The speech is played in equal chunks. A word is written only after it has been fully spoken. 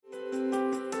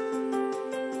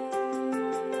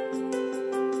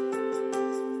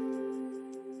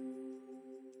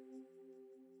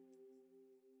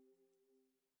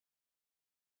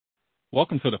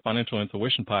Welcome to the Financial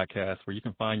Intuition Podcast, where you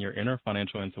can find your inner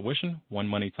financial intuition, one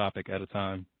money topic at a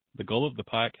time. The goal of the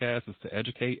podcast is to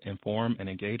educate, inform, and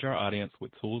engage our audience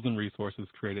with tools and resources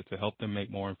created to help them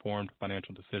make more informed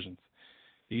financial decisions.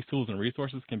 These tools and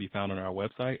resources can be found on our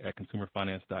website at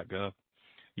consumerfinance.gov.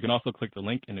 You can also click the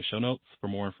link in the show notes for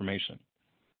more information.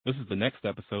 This is the next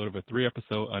episode of a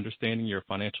 3-episode Understanding Your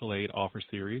Financial Aid Offer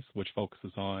series, which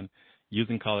focuses on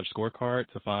using College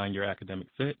Scorecard to find your academic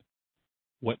fit,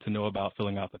 what to know about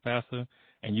filling out the FAFSA,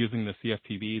 and using the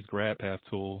CFPB's Grad Path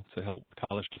tool to help with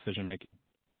college decision making.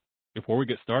 Before we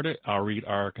get started, I'll read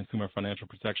our Consumer Financial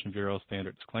Protection Bureau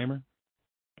standard disclaimer.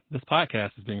 This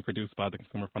podcast is being produced by the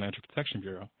Consumer Financial Protection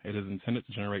Bureau. It is intended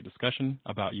to generate discussion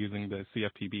about using the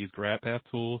CFPB's Grad Path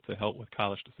tool to help with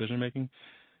college decision making.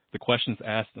 The questions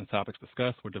asked and topics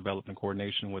discussed were developed in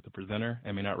coordination with the presenter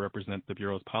and may not represent the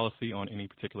Bureau's policy on any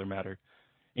particular matter.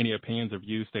 Any opinions or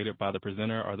views stated by the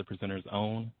presenter are the presenter's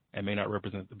own and may not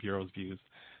represent the Bureau's views.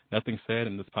 Nothing said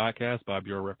in this podcast by a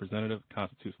Bureau representative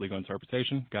constitutes legal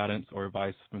interpretation, guidance, or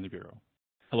advice from the Bureau.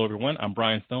 Hello, everyone. I'm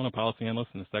Brian Stone, a policy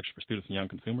analyst in the section for students and young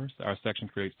consumers. Our section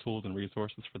creates tools and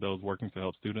resources for those working to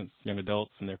help students, young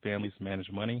adults, and their families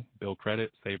manage money, build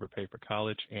credit, save or pay for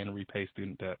college, and repay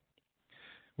student debt.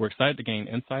 We're excited to gain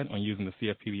insight on using the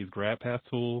CFPB's Grad Path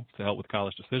tool to help with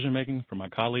college decision-making from my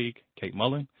colleague, Kate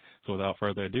Mullan. So without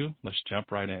further ado, let's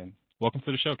jump right in. Welcome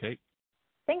to the show, Kate.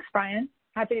 Thanks, Brian.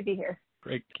 Happy to be here.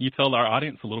 Great. Can you tell our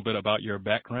audience a little bit about your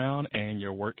background and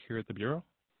your work here at the Bureau?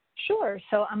 Sure.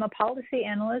 So I'm a policy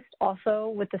analyst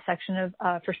also with the section of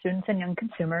for students and young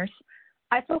consumers.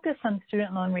 I focus on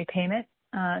student loan repayment.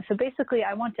 So basically,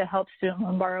 I want to help student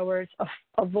loan borrowers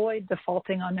avoid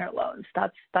defaulting on their loans.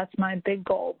 That's my big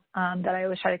goal that I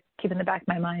always try to keep in the back of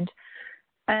my mind.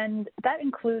 And that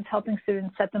includes helping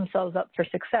students set themselves up for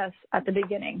success at the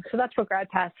beginning. So that's where Grad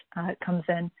Path comes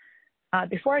in.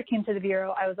 Before I came to the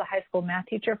Bureau, I was a high school math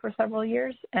teacher for several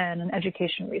years and an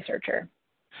education researcher.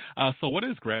 So what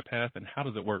is Grad Path and how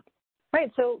does it work?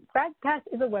 Right, so Grad Path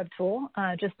is a web tool,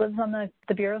 just lives on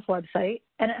the Bureau's website,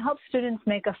 and it helps students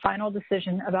make a final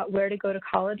decision about where to go to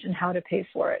college and how to pay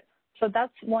for it. So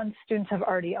that's once students have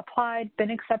already applied,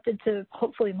 been accepted to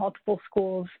hopefully multiple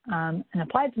schools, and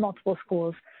applied to multiple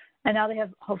schools, and now they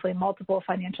have hopefully multiple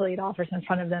financial aid offers in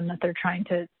front of them that they're trying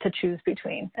to choose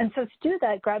between. And so to do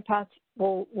that, Grad Path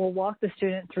will walk the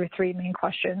student through 3 main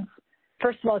questions.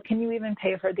 First of all, can you even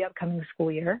pay for the upcoming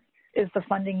school year? Is the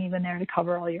funding even there to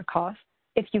cover all your costs?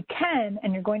 If you can,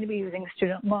 and you're going to be using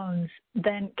student loans,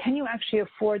 then can you actually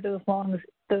afford those loans,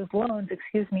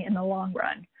 in the long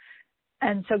run?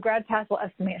 And so Grad Path will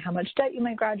estimate how much debt you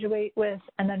might graduate with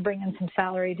and then bring in some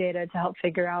salary data to help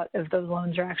figure out if those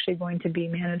loans are actually going to be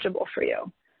manageable for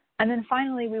you. And then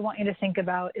finally, we want you to think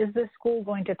about, is this school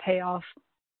going to pay off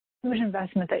huge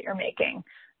investment that you're making?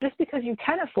 Just because you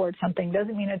can afford something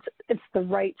doesn't mean it's the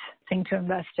right thing to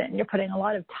invest in. You're putting a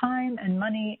lot of time and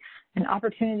money and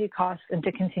opportunity costs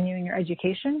into continuing your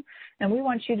education, and we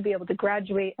want you to be able to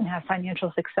graduate and have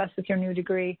financial success with your new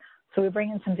degree. So we bring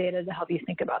in some data to help you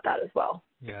think about that as well.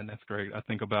 Yeah, and that's great. I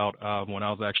think about when I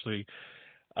was actually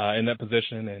in that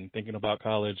position and thinking about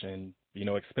college and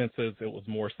expenses, it was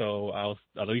more so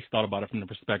I at least thought about it from the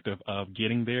perspective of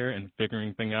getting there and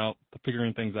figuring things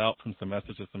out from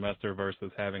semester to semester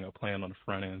versus having a plan on the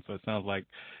front end. So it sounds like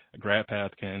a Grad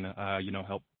Path can,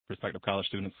 help prospective college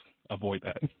students avoid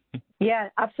that. Yeah,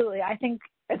 absolutely. I think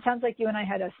it sounds like you and I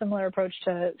had a similar approach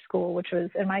to school, which was,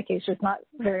 in my case, just not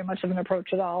very much of an approach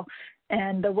at all.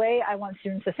 And the way I want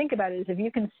students to think about it is if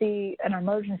you can see an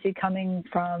emergency coming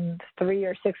from 3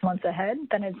 or 6 months ahead,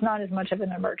 then it's not as much of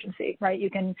an emergency, right?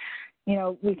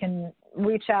 We can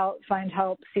reach out, find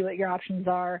help, see what your options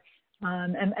are,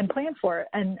 and plan for it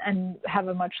and have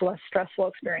a much less stressful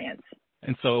experience.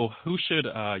 And so who should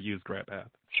use Grad Path?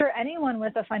 Sure, anyone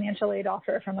with a financial aid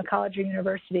offer from a college or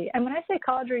university. And when I say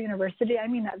college or university, I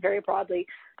mean that very broadly.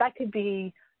 That could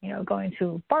be going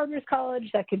to Barber's College,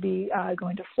 that could be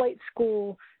going to flight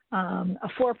school, a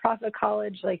for-profit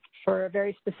college, like for a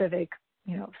very specific,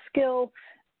 skill,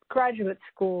 graduate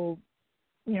school,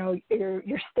 your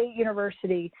state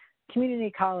university,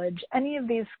 community college, any of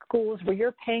these schools where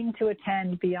you're paying to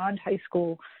attend beyond high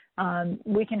school,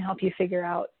 we can help you figure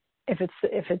out if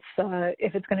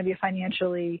it's going to be a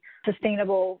financially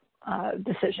sustainable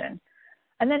decision.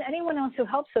 And then anyone else who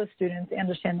helps those students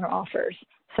understand their offers.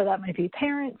 So that might be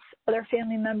parents, other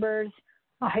family members,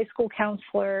 a high school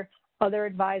counselor, other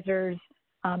advisors.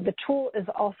 The tool is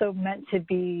also meant to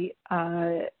be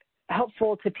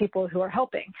helpful to people who are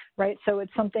helping, right? So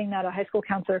it's something that a high school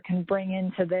counselor can bring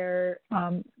into their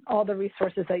all the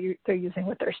resources that they're using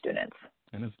with their students.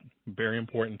 And it's very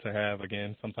important to have,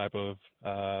 again, some type of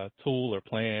tool or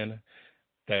plan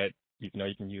that you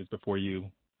can use before you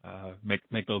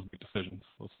make those big decisions,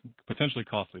 those potentially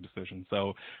costly decisions.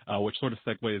 So which sort of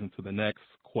segues into the next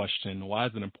question. Why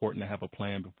is it important to have a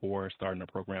plan before starting a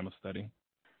program of study?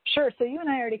 Sure. So you and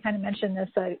I already kind of mentioned this.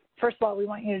 First of all, we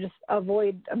want you to just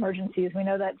avoid emergencies. We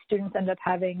know that students end up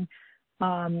having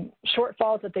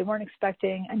shortfalls that they weren't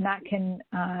expecting, and that can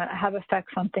have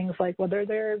effects on things like whether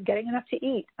they're getting enough to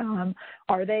eat.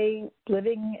 Are they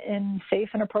living in safe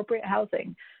and appropriate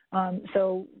housing?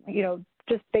 So,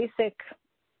 just basic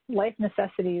life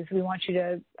necessities we want you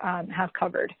to have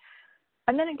covered.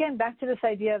 And then again, back to this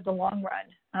idea of the long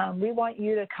run. We want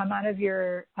you to come out of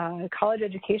your college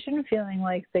education feeling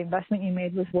like the investment you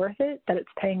made was worth it, that it's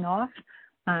paying off,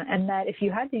 and that if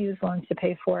you had to use loans to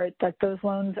pay for it, that those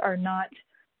loans are not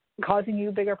causing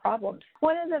you bigger problems.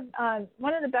 One of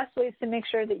the best ways to make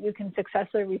sure that you can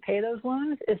successfully repay those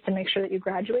loans is to make sure that you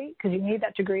graduate, because you need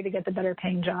that degree to get the better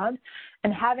paying job.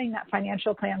 And having that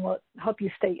financial plan will help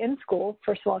you stay in school.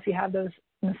 First of all, if you have those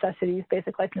necessities,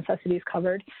 basic life necessities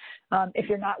covered, if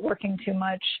you're not working too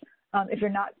much, if you're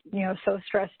not, so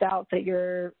stressed out that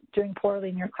you're doing poorly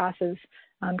in your classes,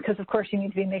 because of course you need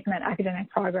to be making that academic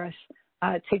progress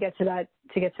to get to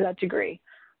that degree.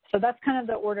 So that's kind of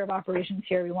the order of operations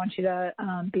here. We want you to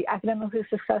be academically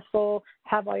successful,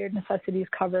 have all your necessities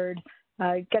covered,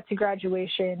 get to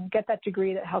graduation, get that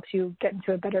degree that helps you get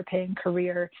into a better paying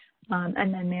career,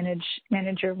 and then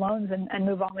manage your loans and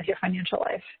move on with your financial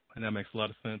life. And that makes a lot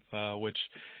of sense, which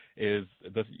is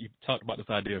you talked about this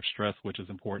idea of stress, which is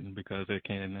important because it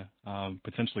can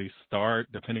potentially start,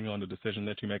 depending on the decision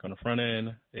that you make on the front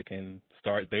end, it can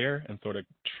start there and sort of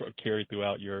carry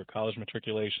throughout your college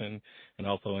matriculation and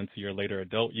also into your later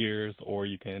adult years, or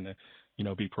you can,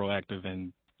 be proactive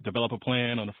and develop a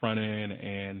plan on the front end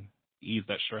and ease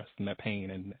that stress and that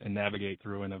pain and navigate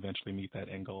through and eventually meet that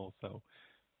end goal. So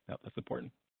that's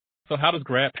important. So how does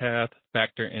Grad Path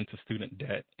factor into student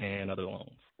debt and other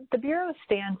loans? The Bureau's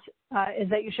stance is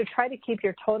that you should try to keep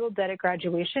your total debt at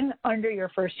graduation under your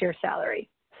first year salary.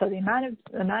 So the amount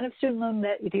of student loan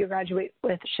that you graduate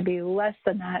with should be less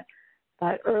than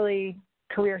that early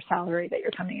career salary that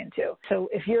you're coming into. So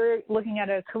if you're looking at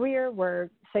a career where,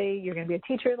 say, you're going to be a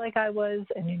teacher like I was,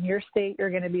 and in your state you're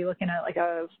going to be looking at like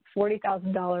a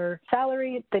 $40,000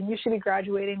 salary, then you should be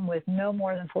graduating with no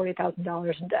more than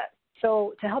 $40,000 in debt.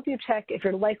 So to help you check if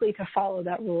you're likely to follow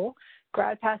that rule,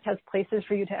 Grad Path has places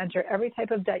for you to enter every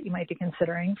type of debt you might be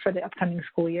considering for the upcoming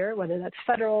school year, whether that's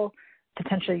federal,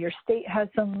 potentially your state has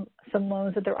some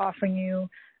loans that they're offering you.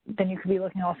 Then you could be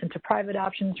looking also into private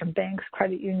options from banks,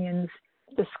 credit unions.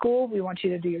 The school, we want you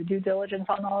to do your due diligence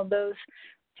on all of those.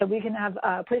 So we can have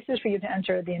places for you to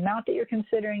enter the amount that you're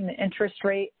considering, the interest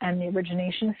rate, and the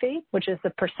origination fee, which is the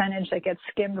percentage that gets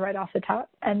skimmed right off the top.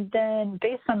 And then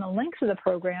based on the length of the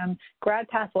program, Grad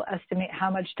Path will estimate how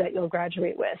much debt you'll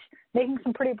graduate with, making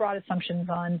some pretty broad assumptions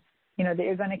on, that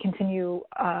you're going to continue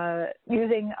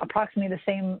using approximately the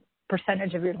same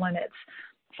percentage of your limits.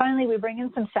 Finally, we bring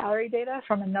in some salary data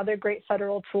from another great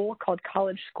federal tool called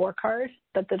College Scorecard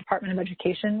that the Department of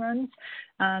Education runs.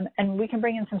 And we can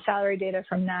bring in some salary data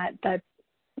from that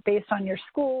based on your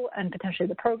school and potentially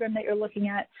the program that you're looking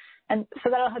at. And so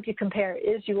that'll help you compare,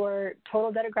 is your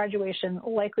total debt at graduation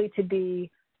likely to be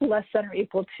less than or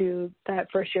equal to that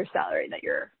first year salary that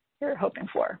you're hoping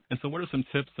for? And so what are some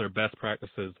tips or best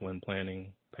practices when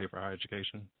planning pay for higher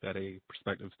education that a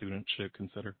prospective student should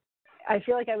consider? I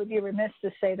feel like I would be remiss to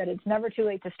say that it's never too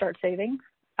late to start saving.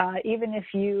 Even if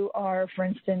you are, for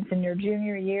instance, in your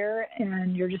junior year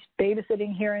and you're just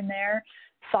babysitting here and there,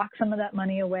 sock some of that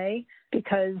money away,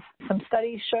 because some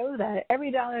studies show that every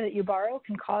dollar that you borrow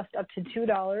can cost up to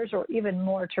 $2 or even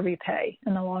more to repay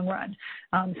in the long run.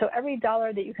 So every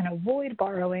dollar that you can avoid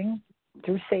borrowing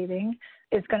through saving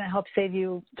is going to help save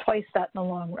you twice that in the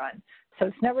long run. So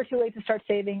it's never too late to start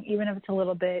saving, even if it's a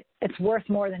little bit. It's worth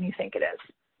more than you think it is.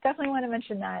 Definitely want to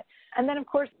mention that. And then, of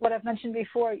course, what I've mentioned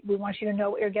before, we want you to know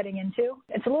what you're getting into.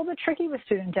 It's a little bit tricky with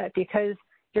student debt because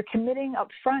you're committing up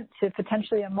front to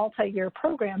potentially a multi-year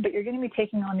program, but you're going to be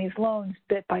taking on these loans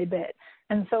bit by bit.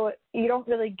 And so you don't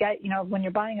really get, when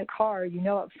you're buying a car,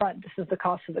 up front this is the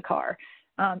cost of the car.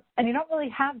 And you don't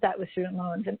really have that with student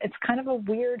loans. And it's kind of a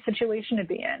weird situation to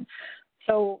be in.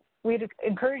 So we'd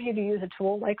encourage you to use a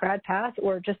tool like Grad Path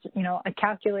or just, a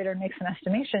calculator and make some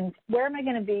estimations. Where am I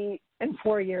going to be in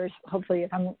 4 years, hopefully,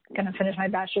 if I'm going to finish my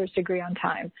bachelor's degree on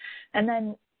time? And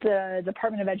then the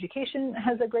Department of Education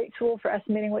has a great tool for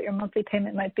estimating what your monthly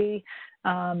payment might be.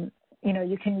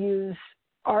 You can use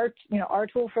our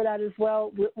tool for that as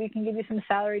well. We can give you some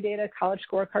salary data. College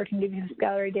Scorecard can give you some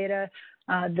salary data.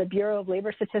 The Bureau of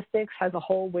Labor Statistics has a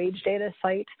whole wage data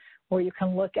site where you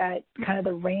can look at kind of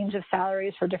the range of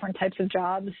salaries for different types of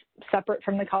jobs separate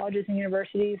from the colleges and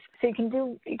universities. So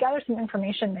you gather some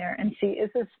information there and see,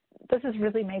 does this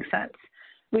really make sense?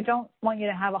 We don't want you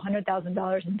to have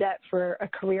 $100,000 in debt for a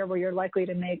career where you're likely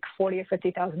to make $40,000 or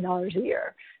 $50,000 a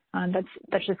year.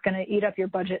 That's just going to eat up your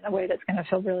budget in a way that's going to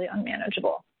feel really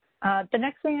unmanageable. The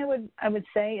next thing I would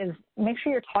say is make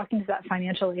sure you're talking to that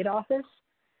financial aid office.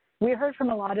 We heard from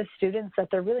a lot of students that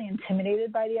they're really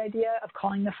intimidated by the idea of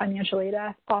calling the financial aid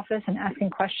office and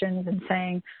asking questions and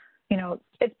saying,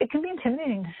 it can be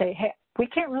intimidating to say, hey, we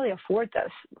can't really afford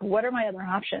this. What are my other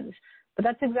options? But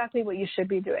that's exactly what you should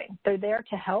be doing. They're there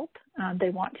to help.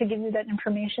 They want to give you that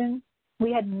information.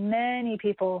 We had many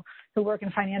people who work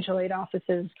in financial aid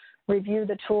offices review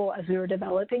the tool as we were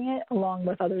developing it, along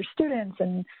with other students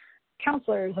and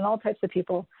counselors and all types of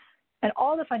people. And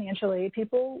all the financial aid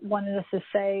people wanted us to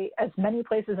say as many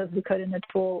places as we could in the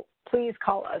tool, please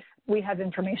call us. We have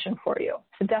information for you.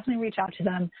 So definitely reach out to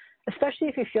them, especially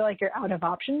if you feel like you're out of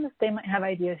options. They might have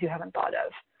ideas you haven't thought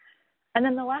of. And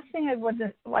then the last thing I'd want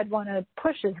to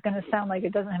push is going to sound like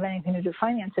it doesn't have anything to do with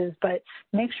finances, but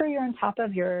make sure you're on top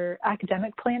of your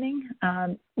academic planning.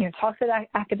 Talk to that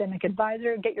academic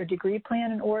advisor, get your degree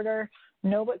plan in order,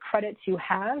 know what credits you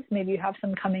have. Maybe you have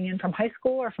some coming in from high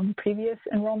school or from previous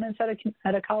enrollments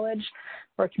at a college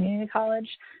or a community college.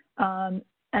 And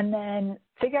then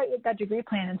figure out that degree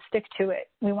plan and stick to it.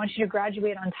 We want you to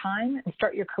graduate on time and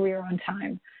start your career on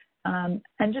time.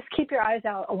 And just keep your eyes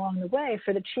out along the way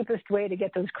for the cheapest way to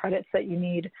get those credits that you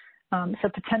need. So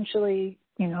potentially,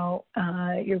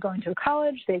 you're going to a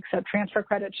college, they accept transfer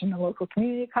credits from the local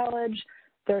community college.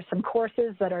 There's some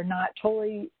courses that are not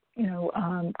totally,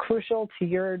 crucial to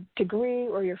your degree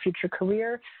or your future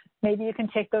career. Maybe you can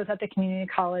take those at the community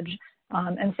college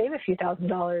and save a few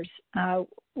 $1,000s,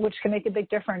 which can make a big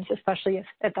difference, especially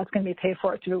if that's going to be paid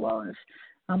for through loans.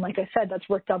 Like I said, that's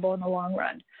worth double in the long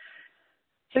run.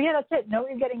 So yeah, that's it. Know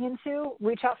what you're getting into,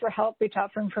 reach out for help, reach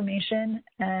out for information,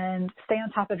 and stay on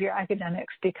top of your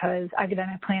academics because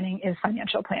academic planning is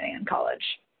financial planning in college.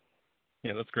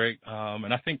 Yeah, that's great.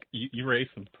 And I think you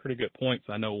raised some pretty good points.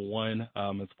 I know one,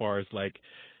 as far as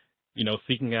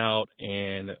seeking out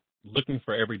and looking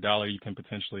for every dollar you can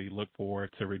potentially look for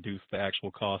to reduce the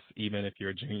actual cost, even if you're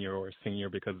a junior or a senior,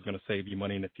 because it's going to save you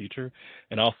money in the future.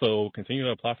 And also continue to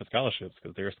apply for scholarships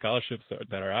because there are scholarships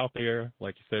that are out there.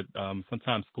 Like you said,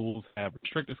 sometimes schools have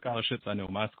restricted scholarships. I know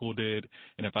my school did.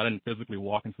 And if I didn't physically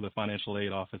walk into the financial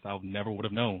aid office, I never would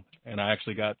have known. And I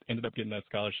actually ended up getting that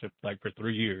scholarship for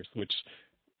 3 years, which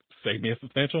saved me a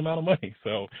substantial amount of money.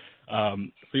 So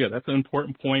yeah, that's an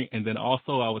important point. And then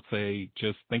also I would say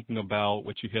just thinking about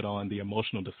what you hit on, the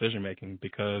emotional decision making,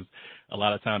 because a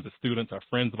lot of times as students, our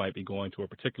friends might be going to a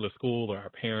particular school or our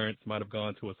parents might have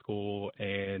gone to a school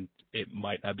and it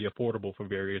might not be affordable for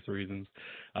various reasons.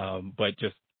 But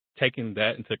just taking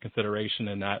that into consideration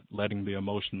and not letting the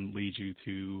emotion lead you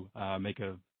to make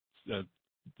a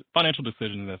financial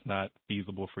decision that's not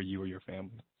feasible for you or your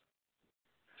family.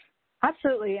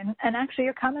 Absolutely. And actually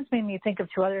your comments made me think of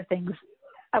two other things.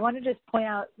 I want to just point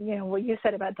out, what you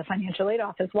said about the financial aid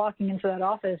office, walking into that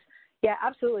office. Yeah,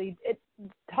 absolutely.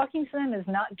 Talking to them is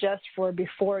not just for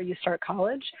before you start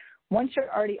college. Once you're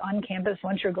already on campus,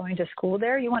 once you're going to school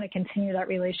there, you want to continue that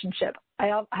relationship.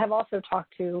 I have also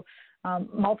talked to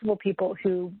multiple people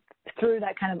who, through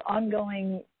that kind of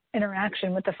ongoing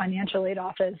interaction with the financial aid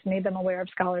office, made them aware of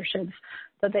scholarships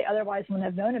that they otherwise wouldn't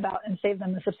have known about and saved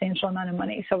them a substantial amount of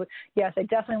money. So yes, I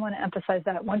definitely want to emphasize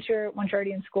that once you're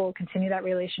already in school, continue that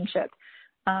relationship.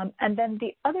 And then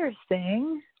the other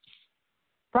thing,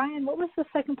 Brian, what was the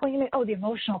second point you made? Oh, the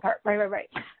emotional part. Right.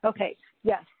 Okay.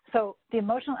 Yes. So the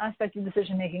emotional aspect of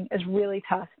decision making is really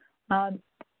tough on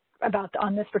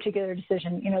this particular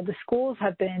decision. The schools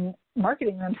have been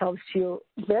marketing themselves to you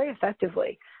very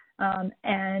effectively.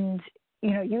 And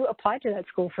you applied to that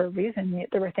school for a reason.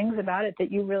 There were things about it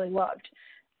that you really loved.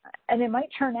 And it might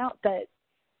turn out that,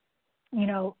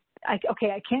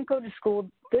 I can't go to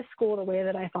this school the way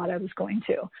that I thought I was going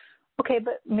to. Okay,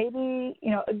 but maybe,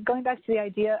 going back to the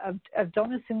idea of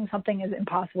don't assume something is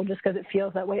impossible just because it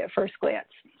feels that way at first glance.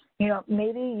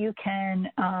 Maybe you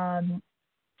can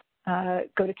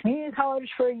go to community college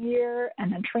for a year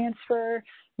and then transfer.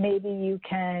 Maybe you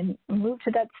can move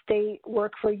to that state,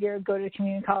 work for a year, go to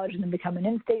community college, and then become an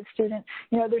in-state student.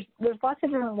 There's lots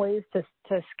of different ways to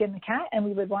skin the cat, and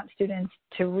we would want students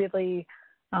to really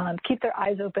keep their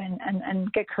eyes open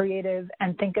and get creative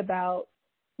and think about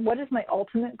what is my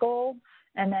ultimate goal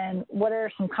And then what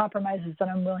are some compromises that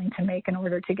I'm willing to make in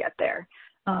order to get there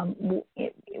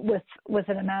with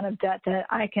an amount of debt that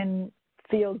I can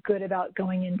feel good about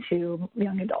going into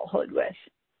young adulthood with.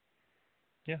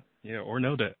 Yeah, or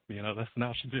no debt. That's an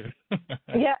option too.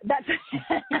 Yeah, that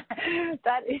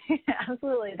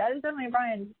absolutely. That is definitely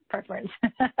Brian's preference.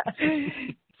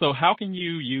 So how can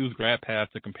you use Grad Path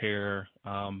to compare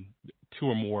two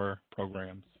or more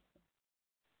programs?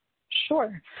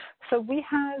 Sure. So we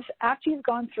have, after you've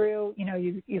gone through,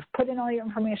 you've put in all your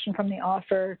information from the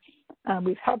offer.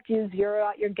 We've helped you zero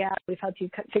out your gap. We've helped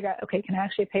you figure out, okay, can I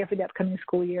actually pay for the upcoming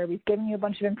school year? We've given you a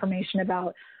bunch of information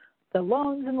about the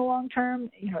loans in the long term,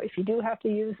 if you do have to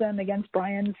use them against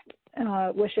Brian's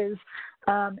wishes.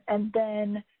 And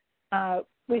then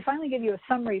we finally give you a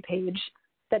summary page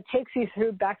that takes you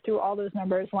back through all those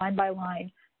numbers line by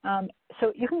line.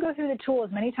 So you can go through the tool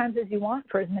as many times as you want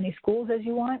for as many schools as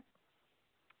you want.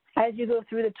 As you go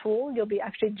through the tool, you'll be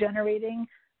actually generating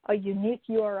a unique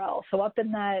URL. So up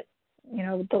in that,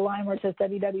 the line where it says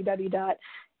www.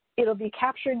 It'll be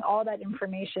capturing all that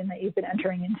information that you've been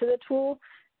entering into the tool.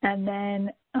 And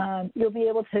then you'll be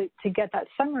able to get that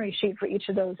summary sheet for each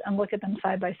of those and look at them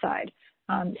side by side.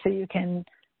 So you can,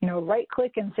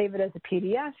 right-click and save it as a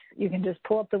PDF. You can just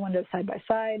pull up the windows side by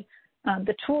side.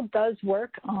 The tool does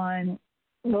work on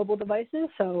mobile devices,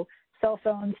 so cell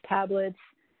phones, tablets,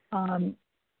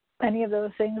 any of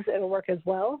those things, it'll work as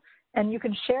well. And you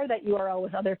can share that URL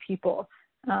with other people.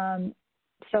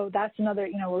 So that's another,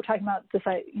 we're talking about this,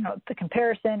 the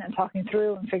comparison and talking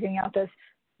through and figuring out this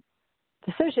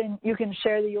decision. You can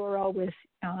share the URL with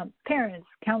parents,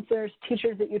 counselors,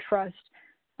 teachers that you trust,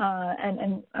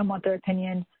 and want their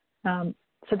opinion.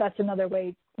 So that's another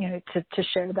way, to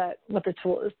share that what the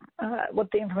tool is, what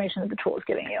the information that the tool is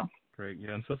giving you. Great,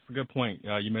 yeah, and so that's a good point.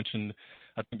 You mentioned,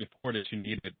 I think before that you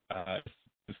needed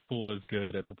this tool is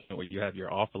good at the point where you have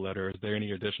your offer letter. Is there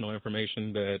any additional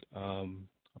information that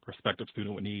a prospective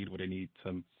student would need? Would they need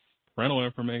some parental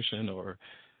information or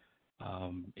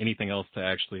anything else to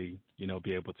actually,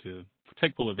 be able to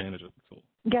take full advantage of the tool?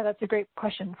 Yeah, that's a great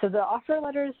question. So the offer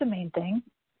letter is the main thing.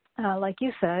 Like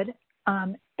you said,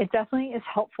 it definitely is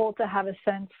helpful to have a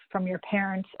sense from your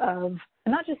parents of,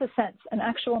 not just a sense, an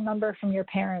actual number from your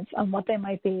parents on what they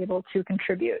might be able to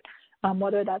contribute,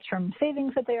 whether that's from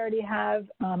savings that they already have,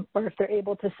 or if they're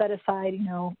able to set aside,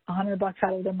 $100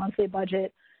 out of their monthly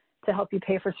budget to help you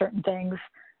pay for certain things.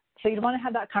 So you'd want to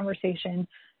have that conversation.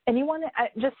 And you want to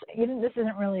this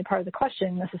isn't really part of the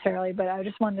question necessarily, but I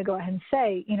just wanted to go ahead and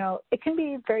say, it can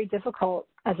be very difficult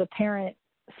as a parent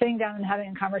sitting down and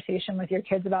having a conversation with your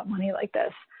kids about money like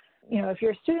this. If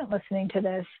you're a student listening to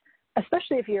this,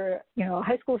 especially if you're, a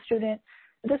high school student,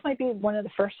 this might be one of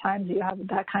the first times you have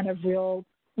that kind of real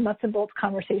nuts and bolts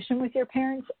conversation with your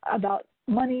parents about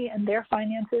money and their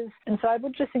finances. And so I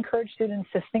would just encourage students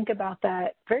to think about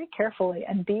that very carefully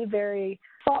and be very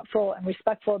thoughtful and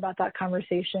respectful about that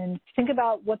conversation. Think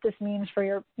about what this means for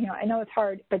your, I know it's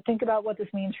hard, but think about what this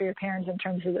means for your parents in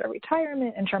terms of their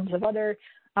retirement, in terms of other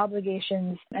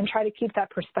obligations, and try to keep that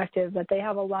perspective that they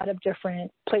have a lot of different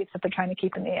plates that they're trying to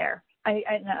keep in the air.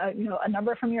 A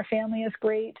number from your family is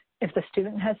great. If the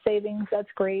student has savings, that's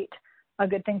great. A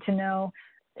good thing to know.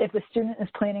 If the student is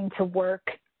planning to work,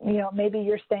 maybe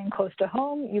you're staying close to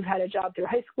home, you've had a job through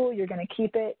high school, you're going to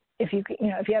keep it. If you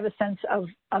have a sense of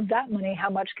that money, how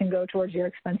much can go towards your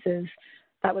expenses,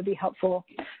 that would be helpful.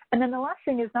 And then the last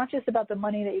thing is not just about the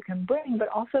money that you can bring, but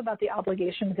also about the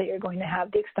obligations that you're going to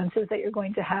have, the expenses that you're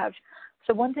going to have.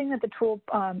 So one thing that the tool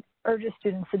urges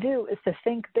students to do is to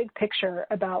think big picture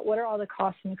about what are all the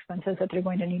costs and expenses that they're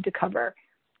going to need to cover,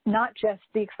 not just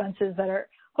the expenses that are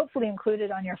hopefully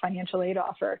included on your financial aid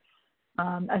offer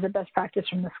as a best practice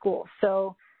from the school.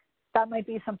 So that might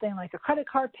be something like a credit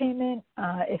card payment,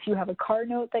 if you have a car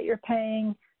note that you're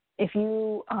paying, if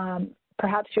you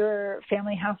perhaps your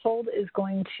family household is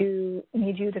going to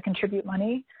need you to contribute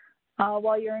money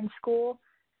while you're in school.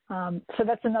 So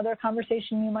that's another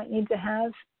conversation you might need to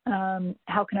have.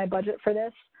 How can I budget for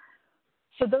this?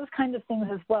 So those kinds of things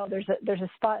as well. There's a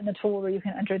spot in the tool where you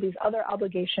can enter these other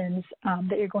obligations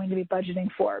that you're going to be budgeting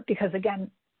for. Because again,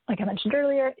 like I mentioned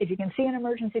earlier, if you can see an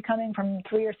emergency coming from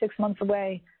 3 or 6 months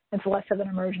away, it's less of an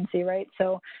emergency, right?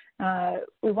 So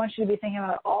we want you to be thinking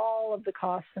about all of the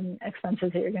costs and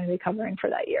expenses that you're going to be covering for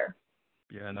that year.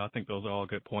 Yeah, and I think those are all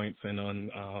good points. And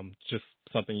on just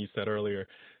something you said earlier,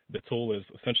 the tool is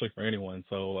essentially for anyone.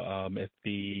 So if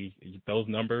those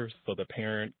numbers, so the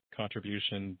parent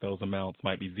contribution, those amounts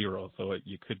might be zero. So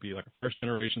you could be like a first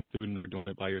generation student or doing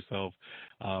it by yourself,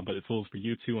 but the tool is for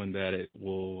you too, in that it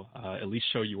will at least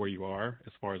show you where you are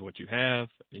as far as what you have,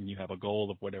 and you have a goal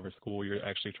of whatever school you're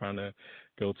actually trying to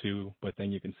go to. But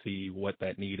then you can see what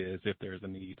that need is if there's a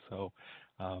need. So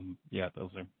yeah, those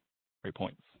are great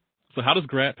points. So how does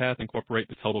Grad Path incorporate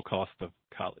the total cost of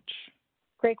college?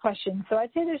 Great question. So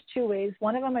I'd say there's two ways.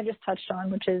 One of them I just touched on,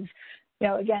 which is,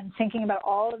 again, thinking about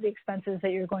all of the expenses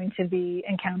that you're going to be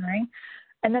encountering.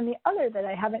 And then the other that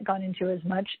I haven't gone into as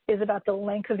much is about the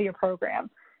length of your program.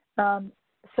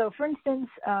 So for instance,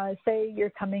 say you're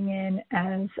coming in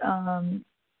as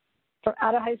from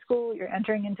out of high school, you're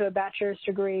entering into a bachelor's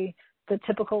degree. The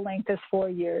typical length is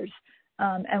 4 years.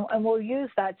 And we'll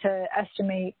use that to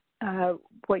estimate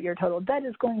what your total debt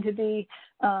is going to be.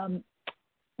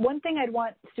 One thing I'd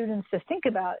want students to think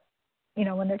about,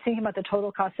 when they're thinking about the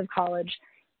total cost of college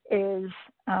is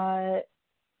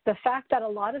the fact that a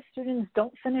lot of students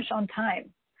don't finish on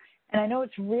time. And I know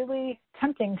it's really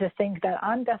tempting to think that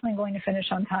I'm definitely going to finish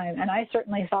on time. And I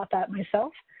certainly thought that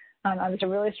myself. I was a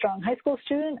really strong high school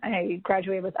student. I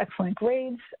graduated with excellent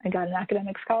grades. I got an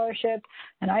academic scholarship,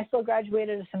 and I still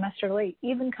graduated a semester late,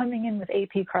 even coming in with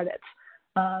AP credits,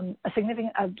 a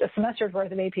semester's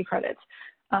worth of AP credits.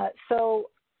 So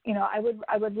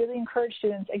I would really encourage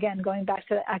students, again, going back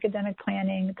to the academic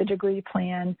planning, the degree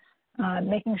plan,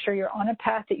 making sure you're on a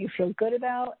path that you feel good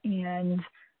about and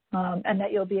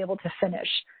that you'll be able to finish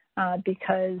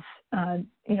because,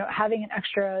 having an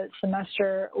extra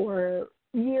semester or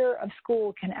year of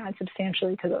school can add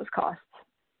substantially to those costs.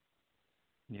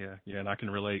 Yeah, and I can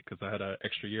relate because I had an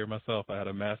extra year myself. I had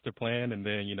a master plan, and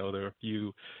then, there were a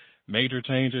few major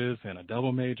changes and a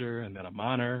double major and then a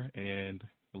minor, and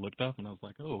I looked up and I was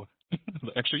like, oh,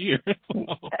 the extra year.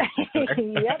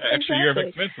 Extra year of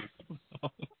expenses.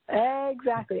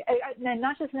 Exactly. And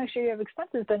not just an extra year of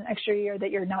expenses, but an extra year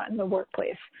that you're not in the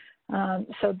workplace.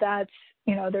 So that's,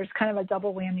 there's kind of a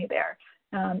double whammy there.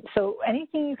 So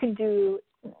anything you can do,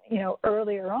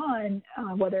 earlier on,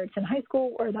 whether it's in high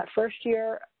school or that first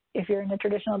year, if you're in a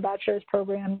traditional bachelor's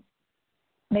program,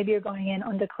 maybe you're going in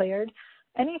undeclared,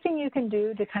 anything you can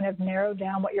do to kind of narrow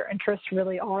down what your interests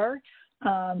really are,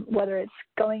 whether it's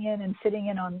going in and sitting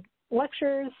in on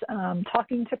lectures,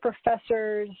 talking to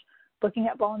professors, looking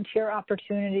at volunteer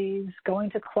opportunities, going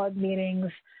to club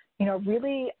meetings.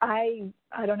 Really, I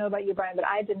don't know about you, Brian, but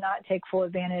I did not take full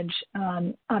advantage.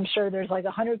 I'm sure there's like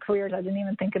 100 careers I didn't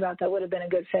even think about that would have been a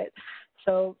good fit.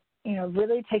 So,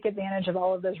 really take advantage of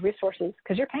all of those resources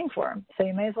because you're paying for them, so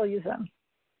you may as well use them.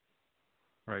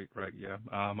 Right, yeah.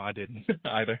 I didn't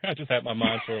either. I just had my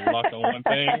mind sort of locked on one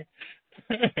thing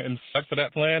and stuck to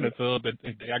that plan until the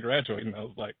day I graduated. And I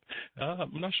was like,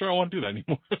 I'm not sure I want to do that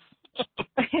anymore.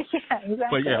 Yeah,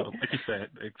 exactly. But yeah, like you said,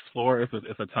 explore.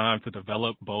 It's a time to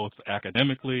develop both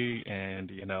academically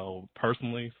and,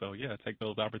 personally. So yeah, take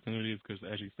those opportunities because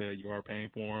as you said, you are paying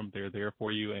for them. They're there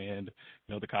for you and,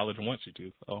 the college wants you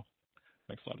to. So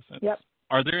makes a lot of sense. Yep.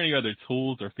 Are there any other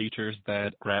tools or features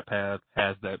that Grad Path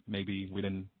has that maybe we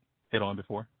didn't hit on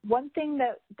before? One thing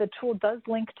that the tool does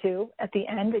link to at the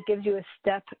end, it gives you a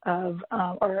step of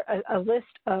or a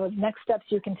list of next steps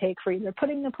you can take for either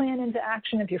putting the plan into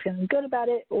action if you're feeling good about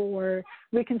it or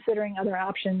reconsidering other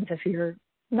options if you're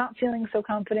not feeling so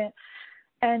confident.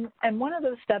 And one of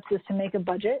those steps is to make a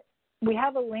budget. We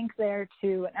have a link there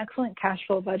to an excellent cash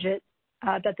flow budget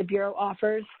that the Bureau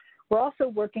offers. We're also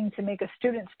working to make a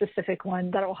student-specific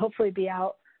one that will hopefully be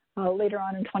out later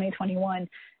on in 2021.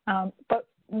 But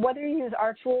whether you use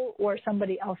our tool or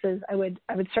somebody else's, I would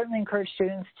certainly encourage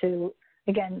students to,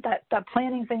 again, that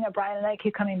planning thing that Brian and I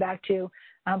keep coming back to.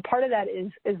 Part of that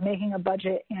is making a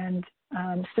budget and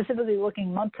specifically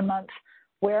looking month to month.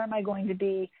 Where am I going to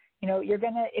be? You're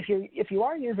gonna if you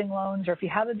are using loans or if you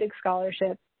have a big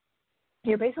scholarship,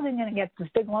 you're basically going to get this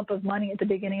big lump of money at the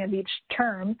beginning of each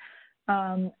term.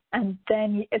 And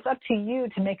then it's up to you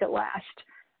to make it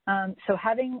last. So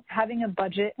having a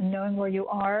budget and knowing where you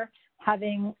are,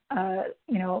 having,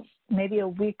 maybe a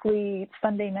weekly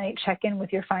Sunday night check-in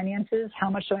with your finances. How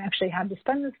much do I actually have to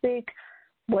spend this week?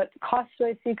 What costs do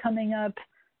I see coming up?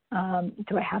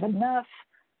 Do I have enough?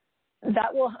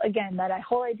 That will, again, that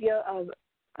whole idea of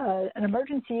an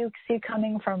emergency you see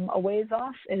coming from a ways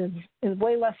off is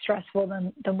way less stressful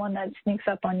than one that sneaks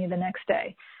up on you the next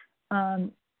day.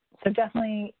 So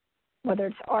definitely, whether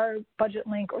it's our budget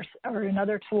link or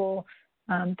another tool,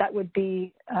 that would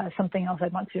be something else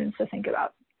I'd want students to think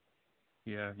about.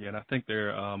 Yeah, and I think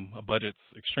a budget's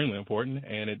extremely important,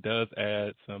 and it does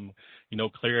add some,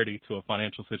 clarity to a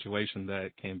financial situation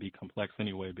that can be complex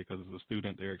anyway. Because as a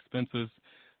student, there are expenses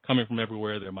coming from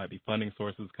everywhere. There might be funding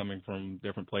sources coming from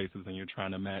different places, and you're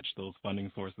trying to match those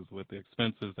funding sources with the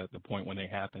expenses at the point when they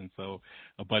happen. So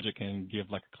a budget can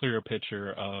give like a clearer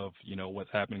picture of,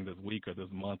 what's happening this week or this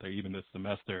month or even this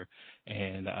semester,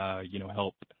 and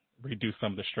help reduce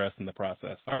some of the stress in the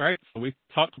process. All right, so we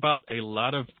talked about a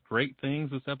lot of great things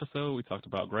this episode. We talked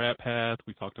about Grad Path,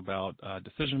 we talked about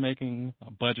decision making,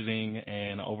 budgeting,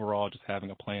 and overall just having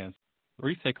a plan.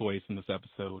 3 takeaways from this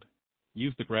episode.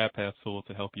 Use the Grad Path tool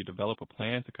to help you develop a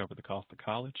plan to cover the cost of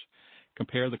college.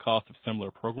 Compare the cost of similar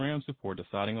programs before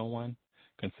deciding on one.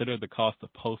 Consider the cost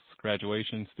of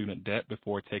post-graduation student debt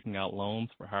before taking out loans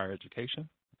for higher education.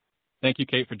 Thank you,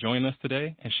 Kate, for joining us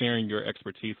today and sharing your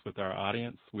expertise with our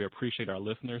audience. We appreciate our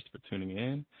listeners for tuning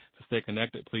in. To stay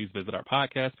connected, please visit our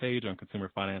podcast page on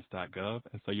consumerfinance.gov.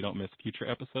 And so you don't miss future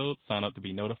episodes, sign up to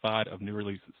be notified of new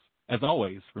releases. As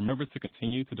always, remember to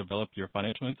continue to develop your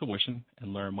financial intuition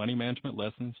and learn money management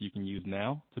lessons you can use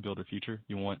now to build a future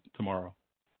you want tomorrow.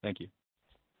 Thank you.